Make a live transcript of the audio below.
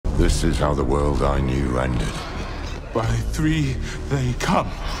This is how the world I knew ended. By three they come.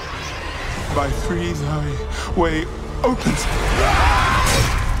 By three thy way opens.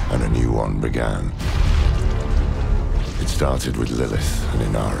 And a new one began. It started with Lilith and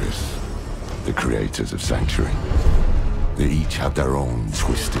Inarius, the creators of Sanctuary. They each had their own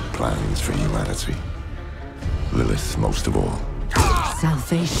twisted plans for humanity. Lilith most of all.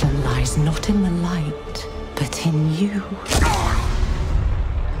 Salvation lies not in the light, but in you.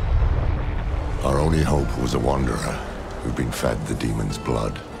 Our only hope was a wanderer who'd been fed the demon's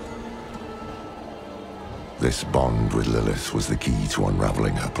blood. This bond with Lilith was the key to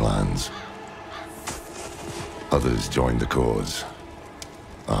unraveling her plans. Others joined the cause.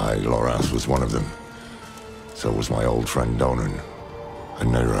 I, Lorath, was one of them. So was my old friend Donan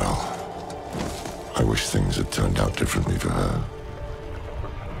and Neyrelle. I wish things had turned out differently for her.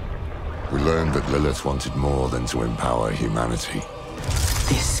 We learned that Lilith wanted more than to empower humanity.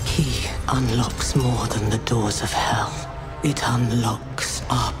 This key unlocks more than the doors of hell. It unlocks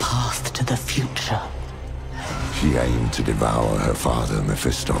our path to the future. She aimed to devour her father,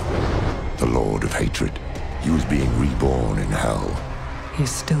 Mephisto, the Lord of Hatred. He was being reborn in hell.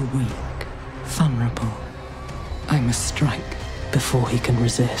 He's still weak, vulnerable. I must strike before he can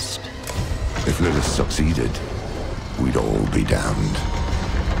resist. If Lilith succeeded, we'd all be damned.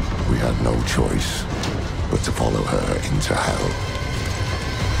 We had no choice but to follow her into hell.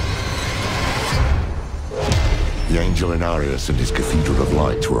 The Angel Inarius and his Cathedral of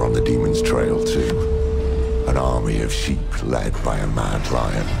Light were on the demon's trail too. An army of sheep led by a mad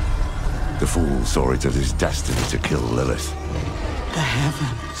lion. The fool saw it as his destiny to kill Lilith. The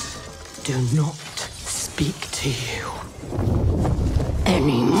heavens do not speak to you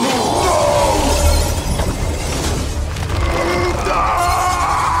anymore.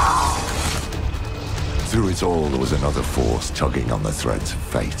 Through it all, there was another force tugging on the threads of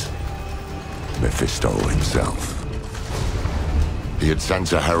fate. Mephisto himself. He had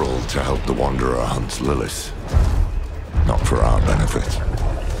sent a herald to help the Wanderer hunt Lilith. Not for our benefit,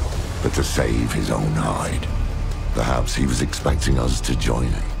 but to save his own hide. Perhaps he was expecting us to join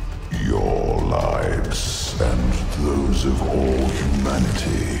him. Your lives and those of all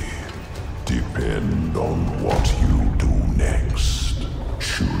humanity depend on what you do next.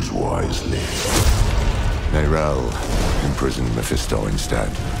 Choose wisely. Neyrelle imprisoned Mephisto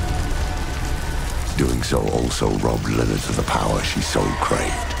instead. Doing so also robbed Lilith of the power she so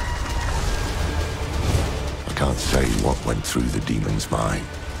craved. I can't say what went through the demon's mind.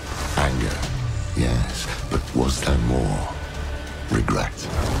 Anger, yes, but was there more? Regret?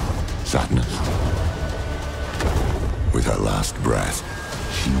 Sadness? With her last breath,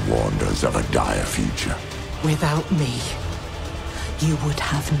 she warned us of a dire future. Without me, you would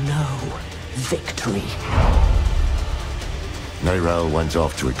have no victory. Neyrelle went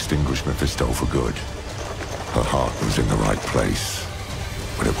off to extinguish Mephisto for good. Her heart was in the right place,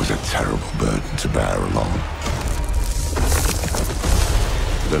 but it was a terrible burden to bear alone.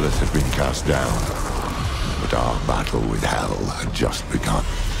 Lilith had been cast down, but our battle with hell had just begun.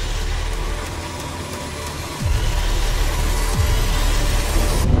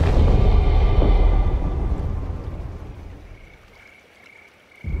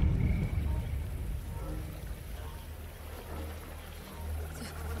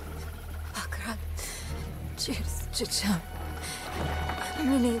 Çıkacağım.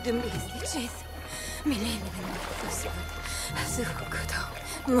 Beni dinleyeceğiz. Beni dinleyeceğiz. Sıkıda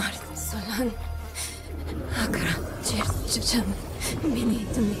Mart solan. Akran çıkacağım. Beni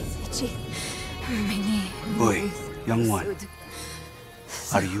dinleyeceğiz. Beni. Boy, young one.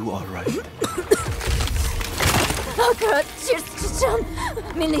 Are you all right? Akran çıkacağım.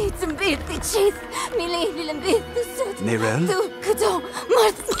 Beni dinleyeceğiz. Beni dinleyeceğiz. Neyrelle? Sıkıda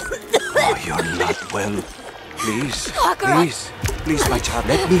Mart. Oh, you're not well. Please, please, my child,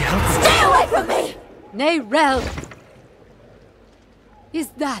 let me help you. Stay away from me! Neyrelle! Is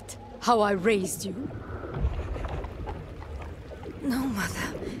that how I raised you? No,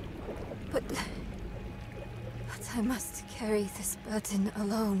 Mother. But I must carry this burden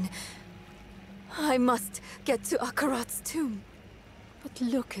alone. I must get to Akarat's tomb. But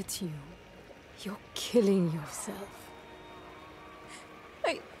look at you. You're killing yourself.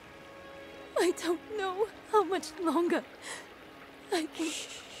 I don't know how much longer I can...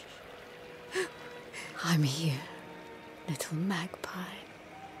 I'm here, little magpie.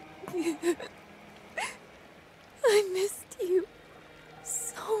 I missed you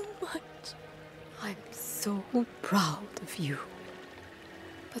so much. I'm so proud of you.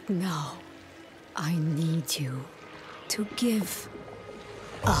 But now, I need you to give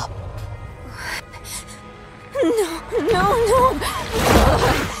up. No.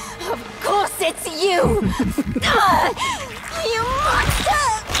 It's you! You monster!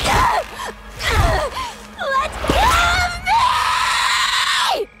 Let go of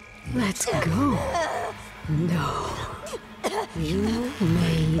me! Let go. No. You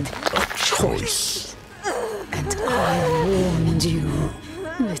made a choice. And I warned you,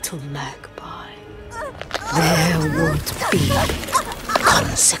 little magpie. There would be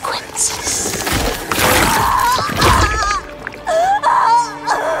consequences.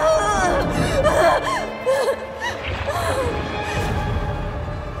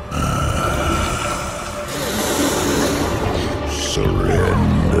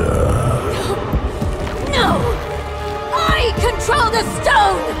 Surrender. No! I control the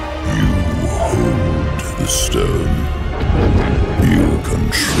stone! You hold the stone. You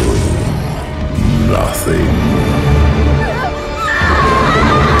control nothing.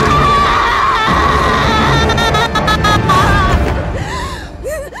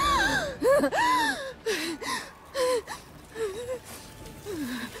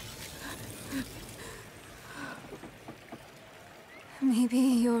 Maybe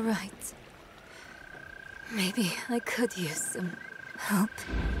you're right. Maybe I could use some help.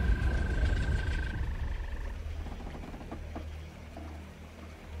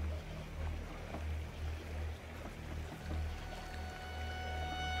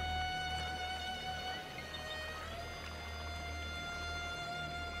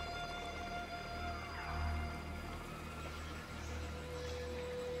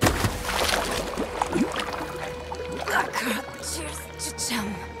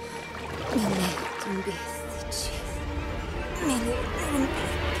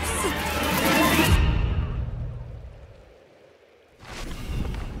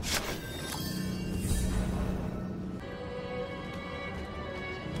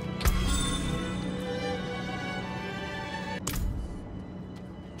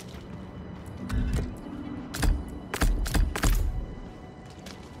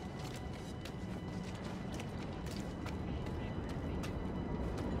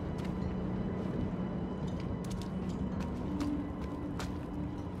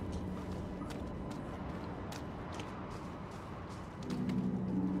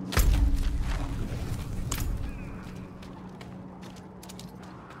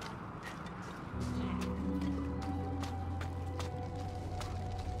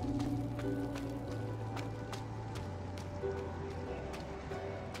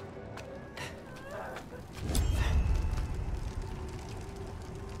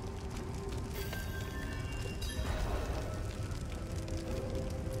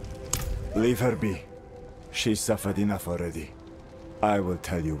 Leave her be. She's suffered enough already. I will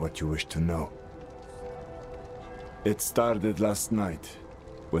tell you what you wish to know. It started last night,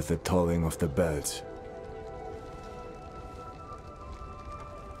 with the tolling of the bells.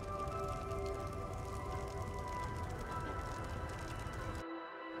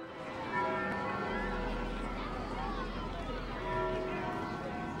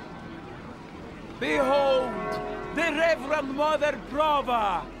 Behold, the Reverend Mother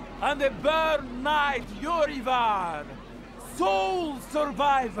Prova and the Burn Knight Yurivar, sole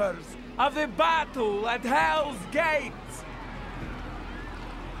survivors of the battle at Hell's Gate.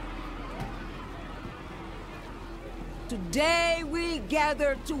 Today we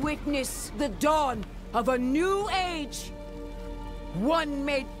gather to witness the dawn of a new age. One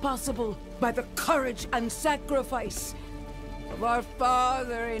made possible by the courage and sacrifice of our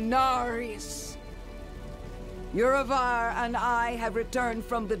father Inarius. Yurivar and I have returned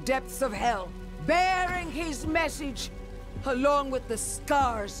from the depths of hell, bearing his message along with the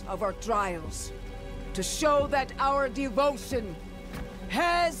scars of our trials, to show that our devotion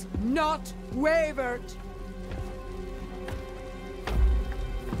has not wavered.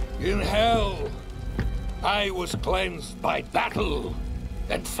 In hell, I was cleansed by battle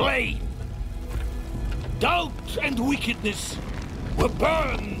and flame. Doubt and wickedness were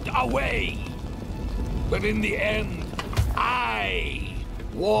burned away. But in the end, I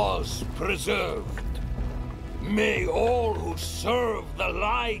was preserved. May all who serve the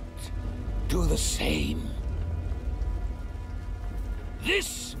light do the same.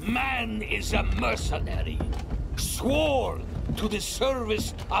 This man is a mercenary, sworn to the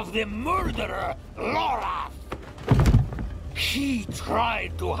service of the murderer, Lorath. He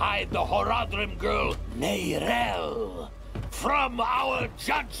tried to hide the Horadrim girl, Neyrelle, from our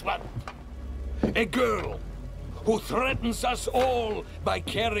judgment. A girl who threatens us all by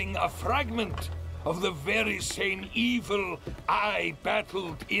carrying a fragment of the very same evil I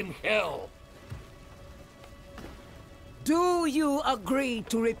battled in hell. Do you agree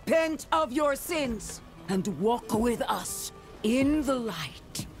to repent of your sins and walk with us in the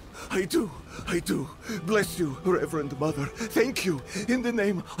light? I do. Bless you, Reverend Mother. Thank you. In the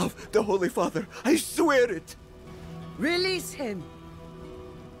name of the Holy Father, I swear it. Release him.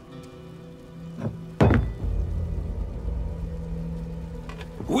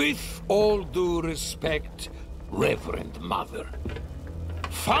 With all due respect, Reverend Mother,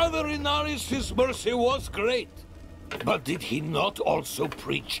 Father Inarius' mercy was great, but did he not also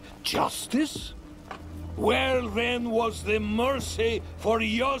preach justice? Where then was the mercy for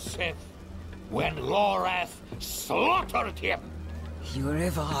Yosef when Lorath slaughtered him?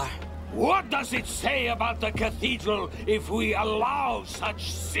 Ivar. What does it say about the cathedral if we allow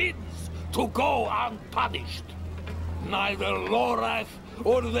such sins to go unpunished? Neither Lorath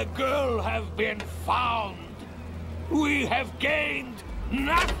or the girl have been found. We have gained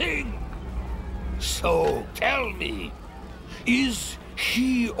nothing. So tell me, is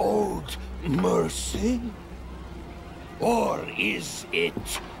he owed mercy? Or is it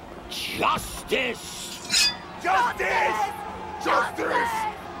justice? Justice! Justice!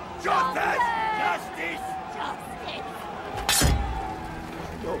 Justice! Justice!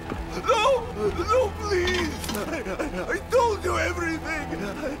 No, please! I told you everything!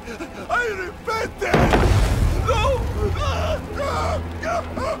 I repented!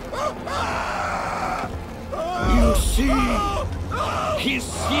 You see, his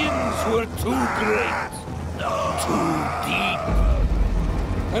sins were too great, too deep,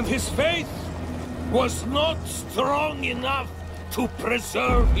 and his faith was not strong enough to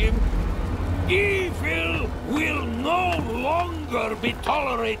preserve him. Evil will no longer be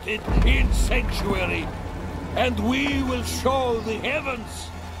tolerated in Sanctuary, and we will show the heavens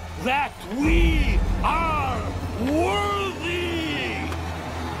that we are worthy!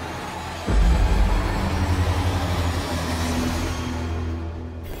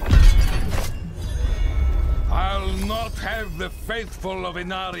 I'll not have the faithful of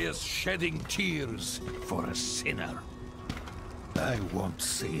Inarius shedding tears for a sinner. I won't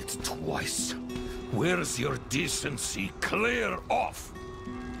say it twice. Where's your decency? Clear off!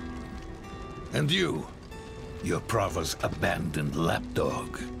 And you, your Prava's abandoned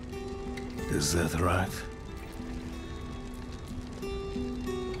lapdog. Is that right?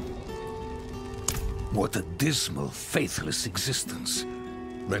 What a dismal, faithless existence.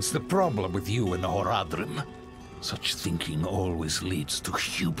 That's the problem with you and Horadrim. Such thinking always leads to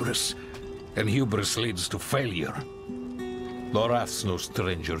hubris, and hubris leads to failure. Lorath's no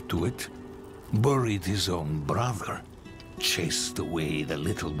stranger to it. Buried his own brother. Chased away the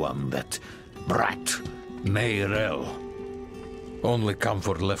little one, that brat, Neyrelle. Only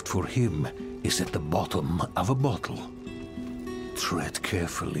comfort left for him is at the bottom of a bottle. Tread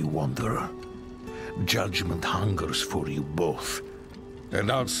carefully, Wanderer. Judgment hungers for you both. And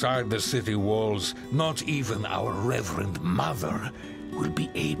outside the city walls, not even our Reverend Mother will be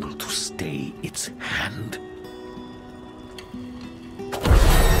able to stay its hand.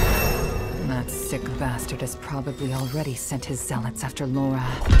 That sick bastard has probably already sent his zealots after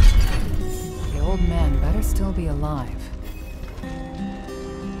Lorath. The old man better still be alive.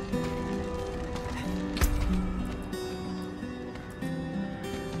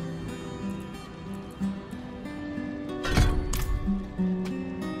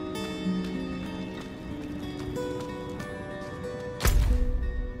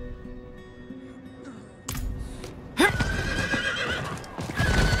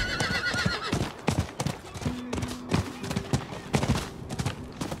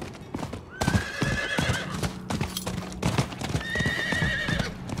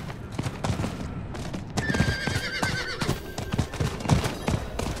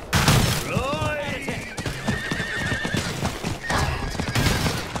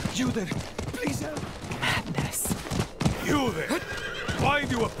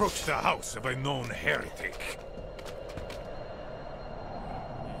 The house of a known heretic.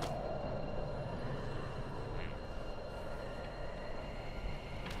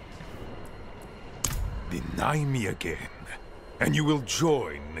 Deny me again, and you will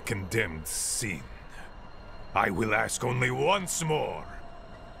join the condemned sin. I will ask only once more.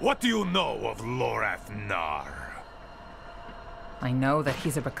 What do you know of Lorath Neyrelle? I know that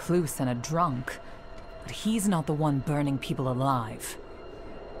he's a recluse and a drunk, but he's not the one burning people alive.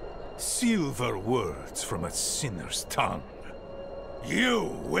 Silver words from a sinner's tongue.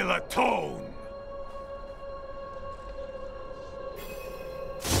 You will atone!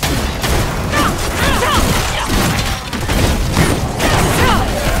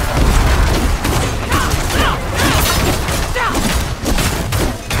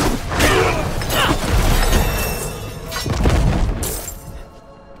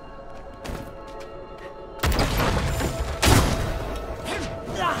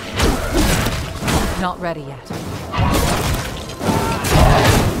 Not ready yet.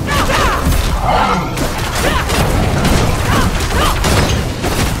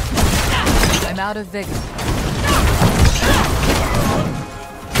 I'm out of vigor.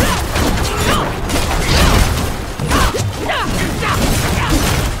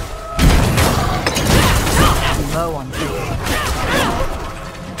 Low on vigor.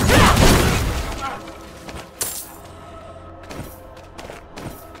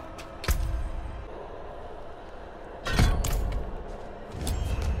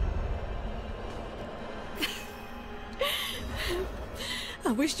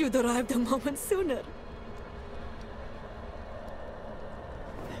 I wish you'd arrived a moment sooner.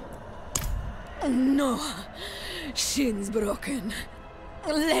 No. Shins broken.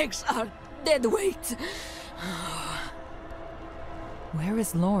 Legs are dead weight. Where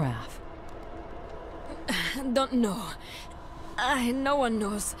is Lorath? Don't know. No one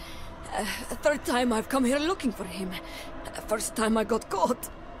knows. Third time I've come here looking for him. First time I got caught.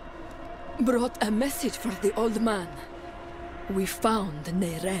 Brought a message for the old man. We found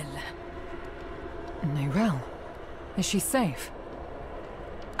Neyrelle. Neyrelle? Is she safe?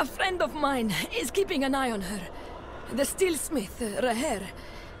 A friend of mine is keeping an eye on her. The steelsmith, Raher.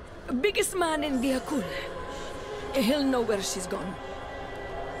 Biggest man in the Akul. He'll know where she's gone.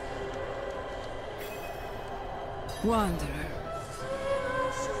 Wanderer.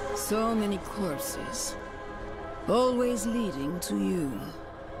 So many corpses. Always leading to you.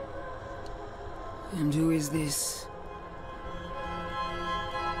 And who is this?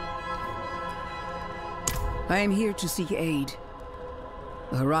 I am here to seek aid.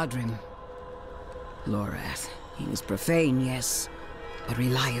 Haradrim. Lorath. He was profane, yes, but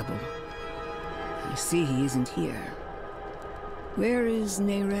reliable. I see he isn't here. Where is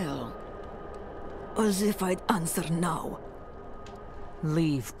Neyrelle? As if I'd answer now.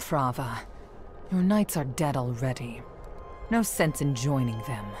 Leave, Prava. Your knights are dead already. No sense in joining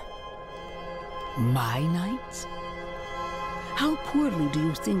them. My knights? How poorly do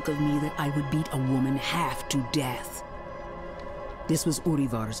you think of me that I would beat a woman half to death? This was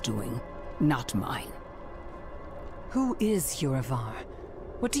Urivar's doing, not mine. Who is Urivar?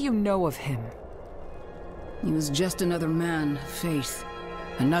 What do you know of him? He was just another man of faith.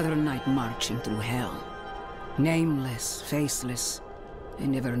 Another knight marching through hell. Nameless, faceless. I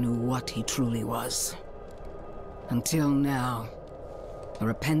never knew what he truly was. Until now. A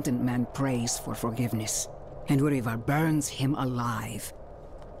repentant man prays for forgiveness, and Urivar burns him alive.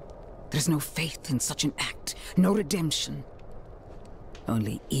 There's no faith in such an act, no redemption.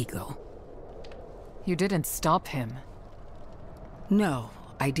 Only ego. You didn't stop him. No,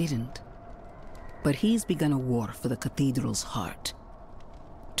 I didn't. But he's begun a war for the Cathedral's heart.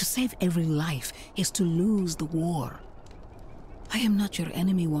 To save every life is to lose the war. I am not your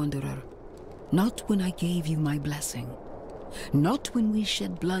enemy, Wanderer. Not when I gave you my blessing. Not when we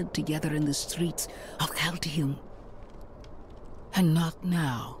shed blood together in the streets of Chaldeum. And not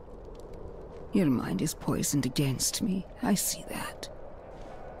now. Your mind is poisoned against me, I see that.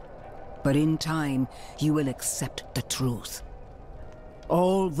 But in time, you will accept the truth.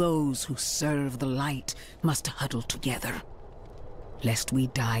 All those who serve the light must huddle together, lest we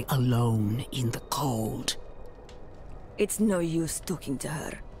die alone in the cold. It's no use talking to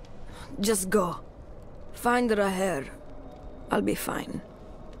her. Just go. Find Raher. I'll be fine.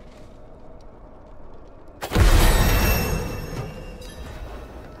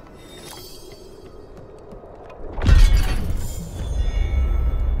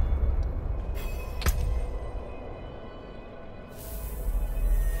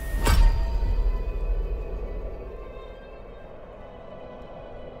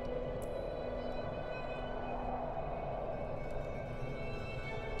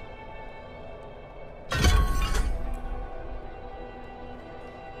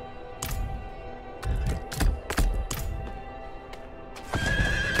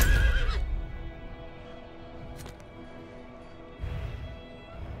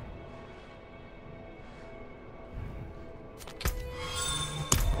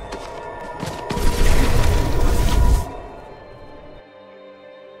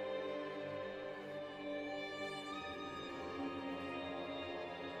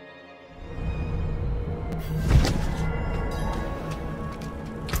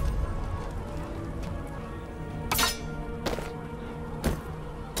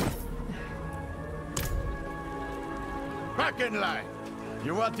 In line.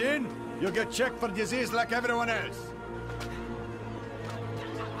 You want in? You get checked for disease like everyone else.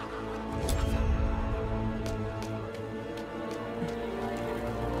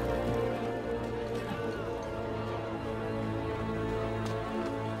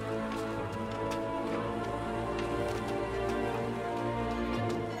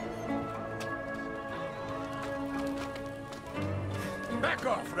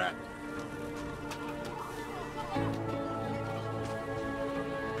 Back off, rat.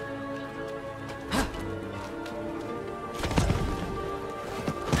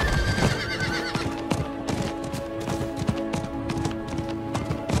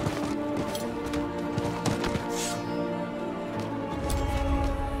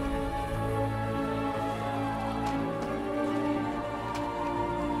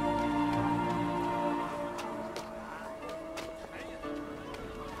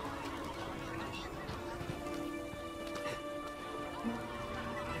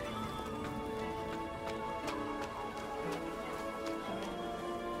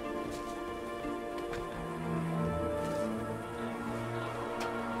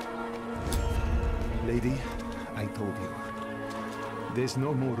 Lady, I told you. There's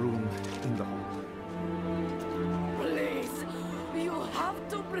no more room in the hall. Please, you have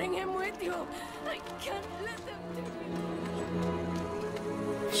to bring him with you. I can't let him do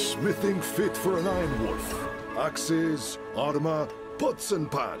Smithing fit for an iron wolf. Axes, armor, pots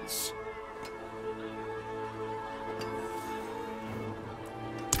and pans.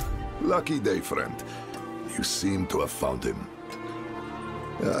 Lucky day, friend. You seem to have found him.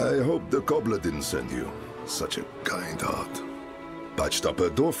 I hope the cobbler didn't send you. Such a kind heart. Patched up her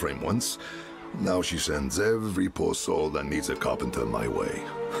doorframe once. Now she sends every poor soul that needs a carpenter my way.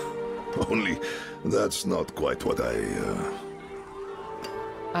 Only, that's not quite what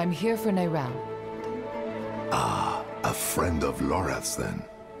I'm here for Neyrelle. Ah, a friend of Lorath's then.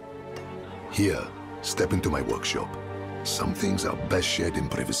 Here, step into my workshop. Some things are best shared in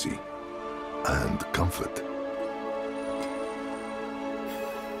privacy. And comfort.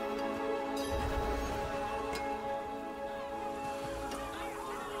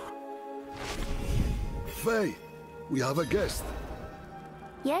 Faye, we have a guest.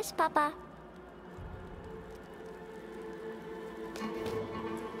 Yes, Papa.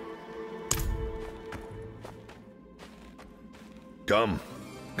 Come,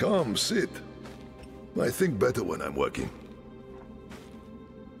 sit. I think better when I'm working.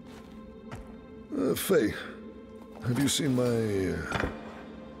 Faye, have you seen my...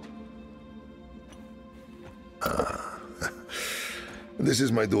 This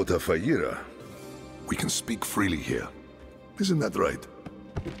is my daughter, Fayira. We can speak freely here. Isn't that right?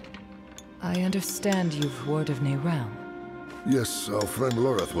 I understand you've word of Neyrelle. Yes, our friend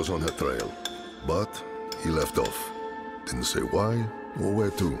Lorath was on her trail. But he left off. Didn't say why or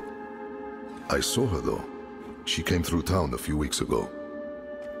where to. I saw her though. She came through town a few weeks ago.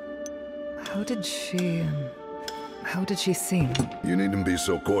 How did she seem? You needn't be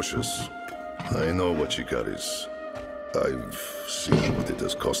so cautious. I know what she carries. I've seen what it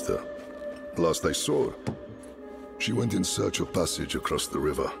has cost her. Last I saw her, she went in search of passage across the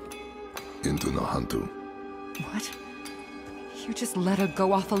river, into Nahantu. What? You just let her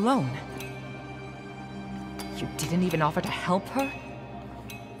go off alone? You didn't even offer to help her?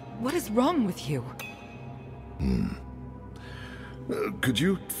 What is wrong with you? Could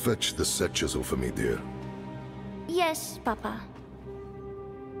you fetch the set chisel for me, dear? Yes, Papa.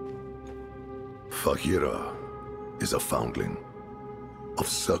 Fahira is a foundling. Of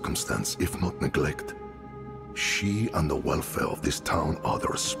circumstance, if not neglect. She and the welfare of this town are the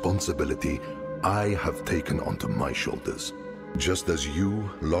responsibility I have taken onto my shoulders. Just as you,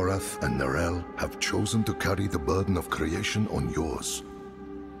 Lorath and Neyrelle, have chosen to carry the burden of creation on yours.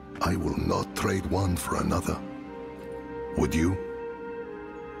 I will not trade one for another. Would you?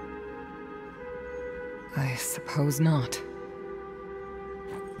 I suppose not.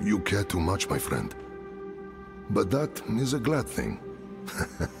 You care too much, my friend. But that is a glad thing.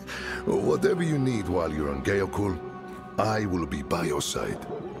 Whatever you need while you're on Geokul, I will be by your side.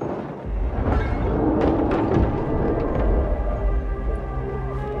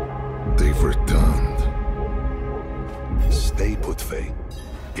 They've returned. Stay put, Faye.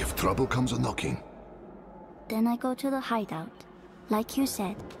 If trouble comes a-knocking... Then I go to the hideout, like you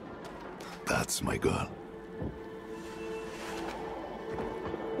said. That's my girl.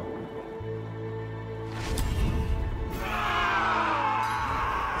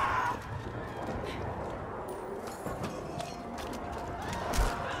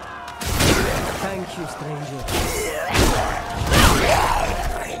 Thank you, stranger.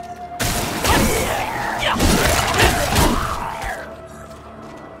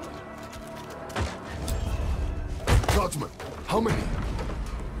 Guardsmen, how many?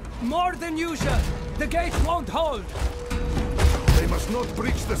 More than usual. The gate won't hold. They must not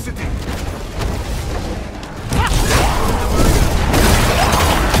breach the city.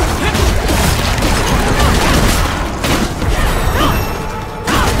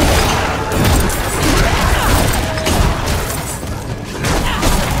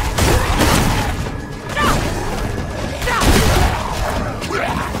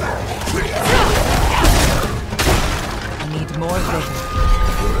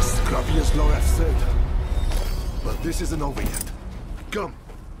 This isn't over yet. Come.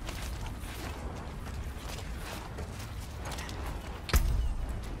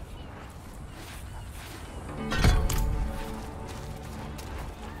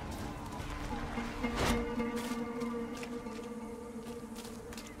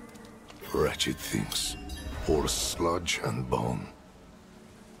 Wretched things. Horse sludge and bone.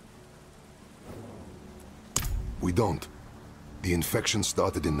 We don't. The infection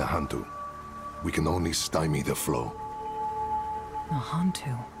started in Nahantu. We can only stymie the flow.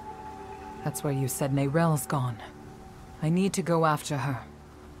 Nahantu? That's where you said Neyrelle's gone. I need to go after her.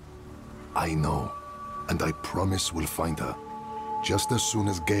 I know. And I promise we'll find her. Just as soon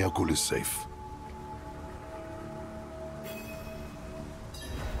as Gayakul is safe.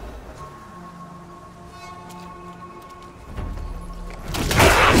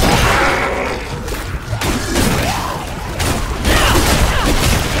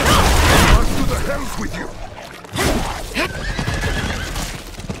 With you.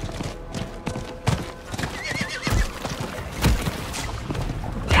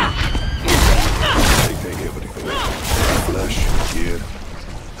 They take everything. Flesh, gear,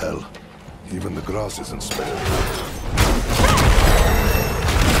 hell. Even the grass isn't spared.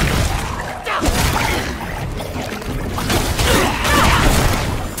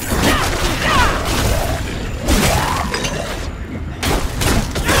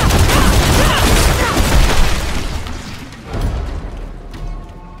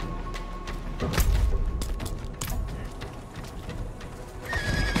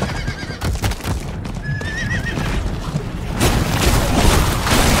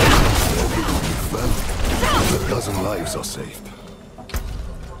 Lives are saved.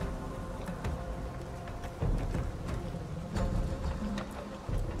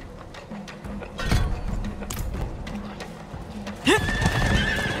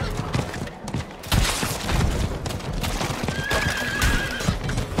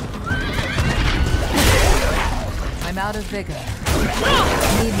 I'm out of vigor.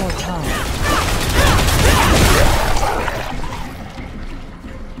 Need more time.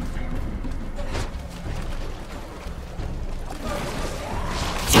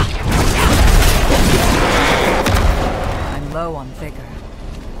 Low on vigor.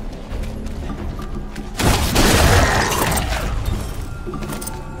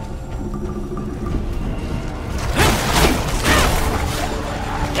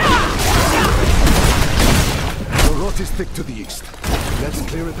 The rot is thick to the east. Let's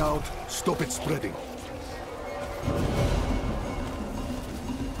clear it out, stop it spreading.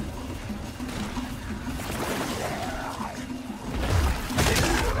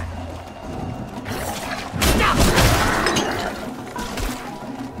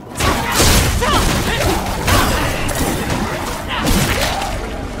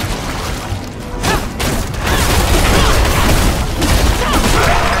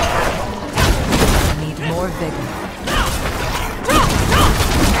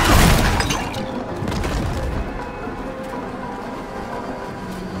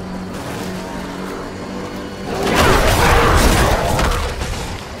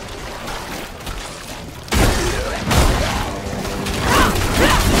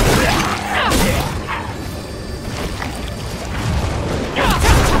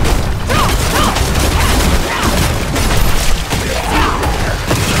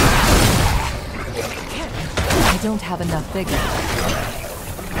 Don't have enough vigor.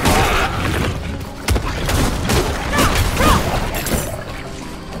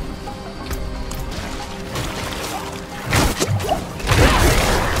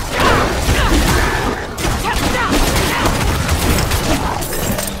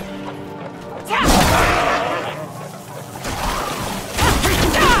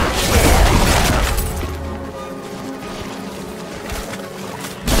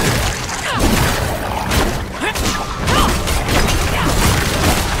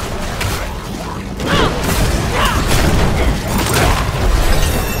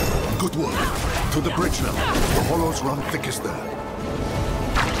 Run thickest there.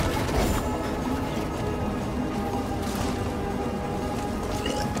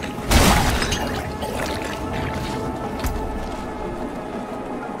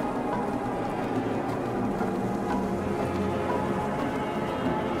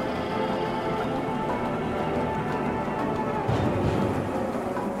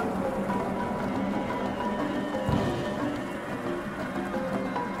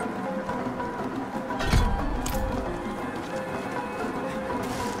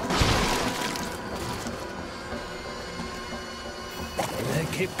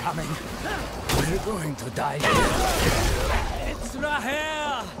 Keep coming. We're going to die here. It's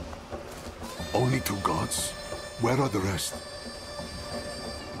Rahel! Only two gods? Where are the rest?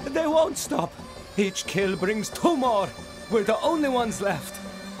 They won't stop. Each kill brings 2 more. We're the only ones left.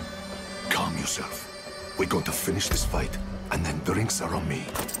 Calm yourself. We're going to finish this fight, and then drinks are on me.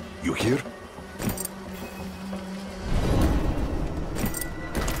 You hear?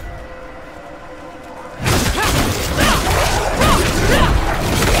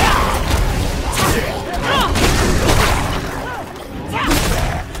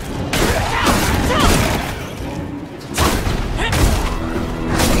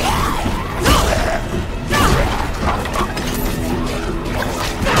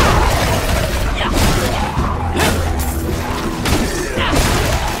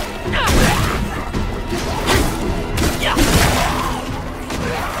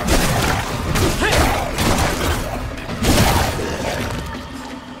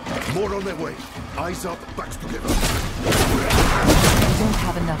 More on their way. Eyes up, backs together. I don't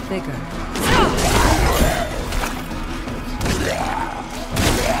have enough vigor.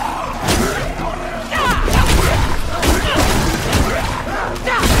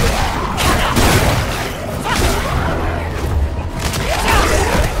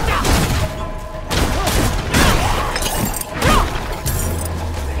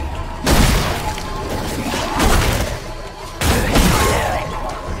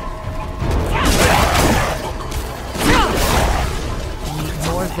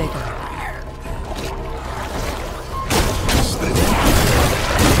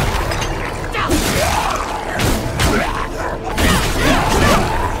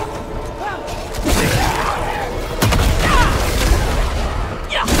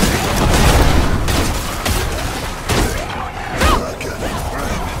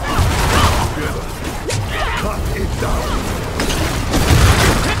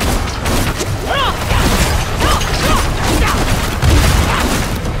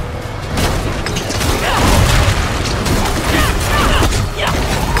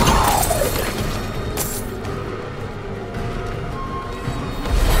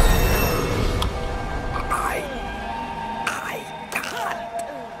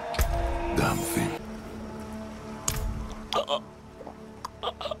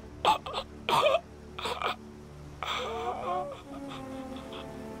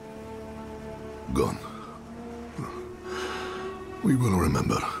 Gone. We will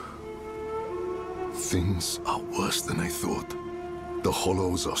remember. Things are worse than I thought. The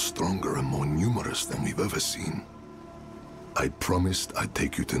Hollows are stronger and more numerous than we've ever seen. I promised I'd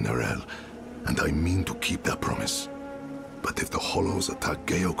take you to Neyrelle, and I mean to keep that promise. But if the Hollows attack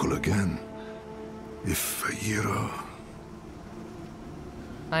Geokul again, if Ira...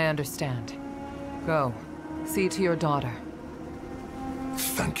 I understand. Go. See to your daughter.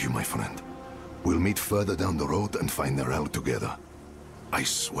 Thank you, my friend. We'll meet further down the road and find Neyrelle together. I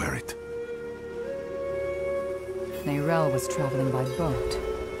swear it. Neyrelle was traveling by boat.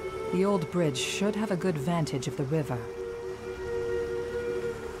 The old bridge should have a good vantage of the river.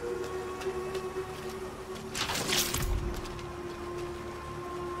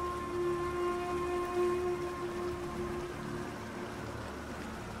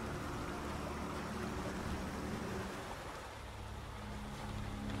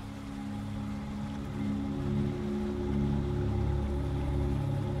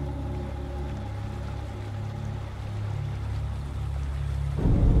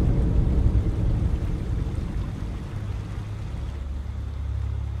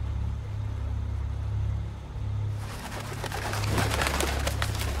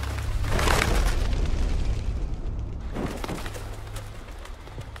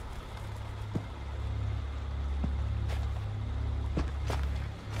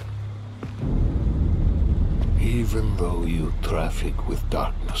 Even though you traffic with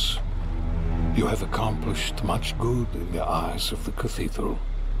darkness, you have accomplished much good in the eyes of the Cathedral.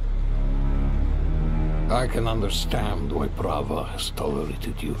 I can understand why Prava has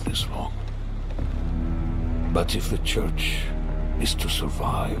tolerated you this long. But if the Church is to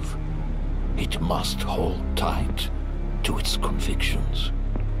survive, it must hold tight to its convictions.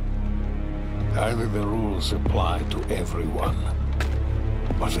 Either the rules apply to everyone,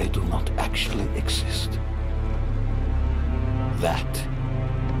 or they do not actually exist. That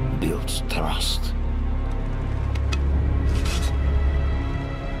builds trust.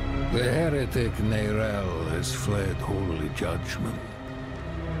 The heretic Neyrelle has fled holy judgment.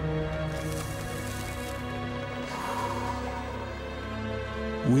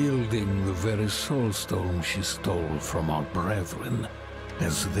 Wielding the very Soulstone she stole from our brethren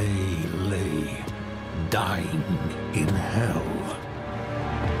as they lay dying in hell.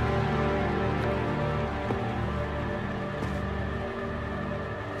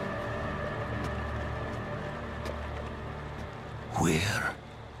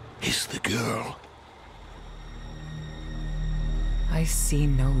 I see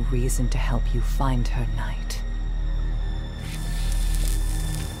no reason to help you find her, Knight.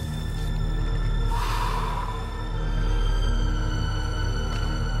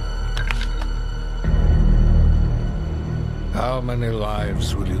 How many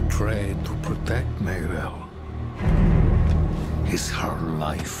lives will you trade to protect Neyrelle? Is her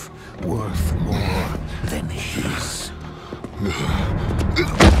life worth more than his?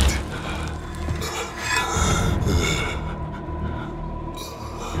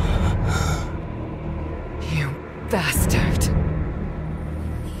 You bastard!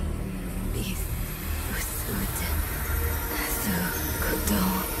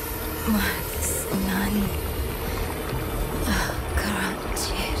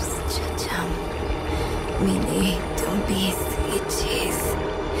 Mini, don't be switches.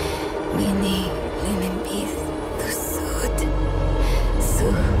 Mini.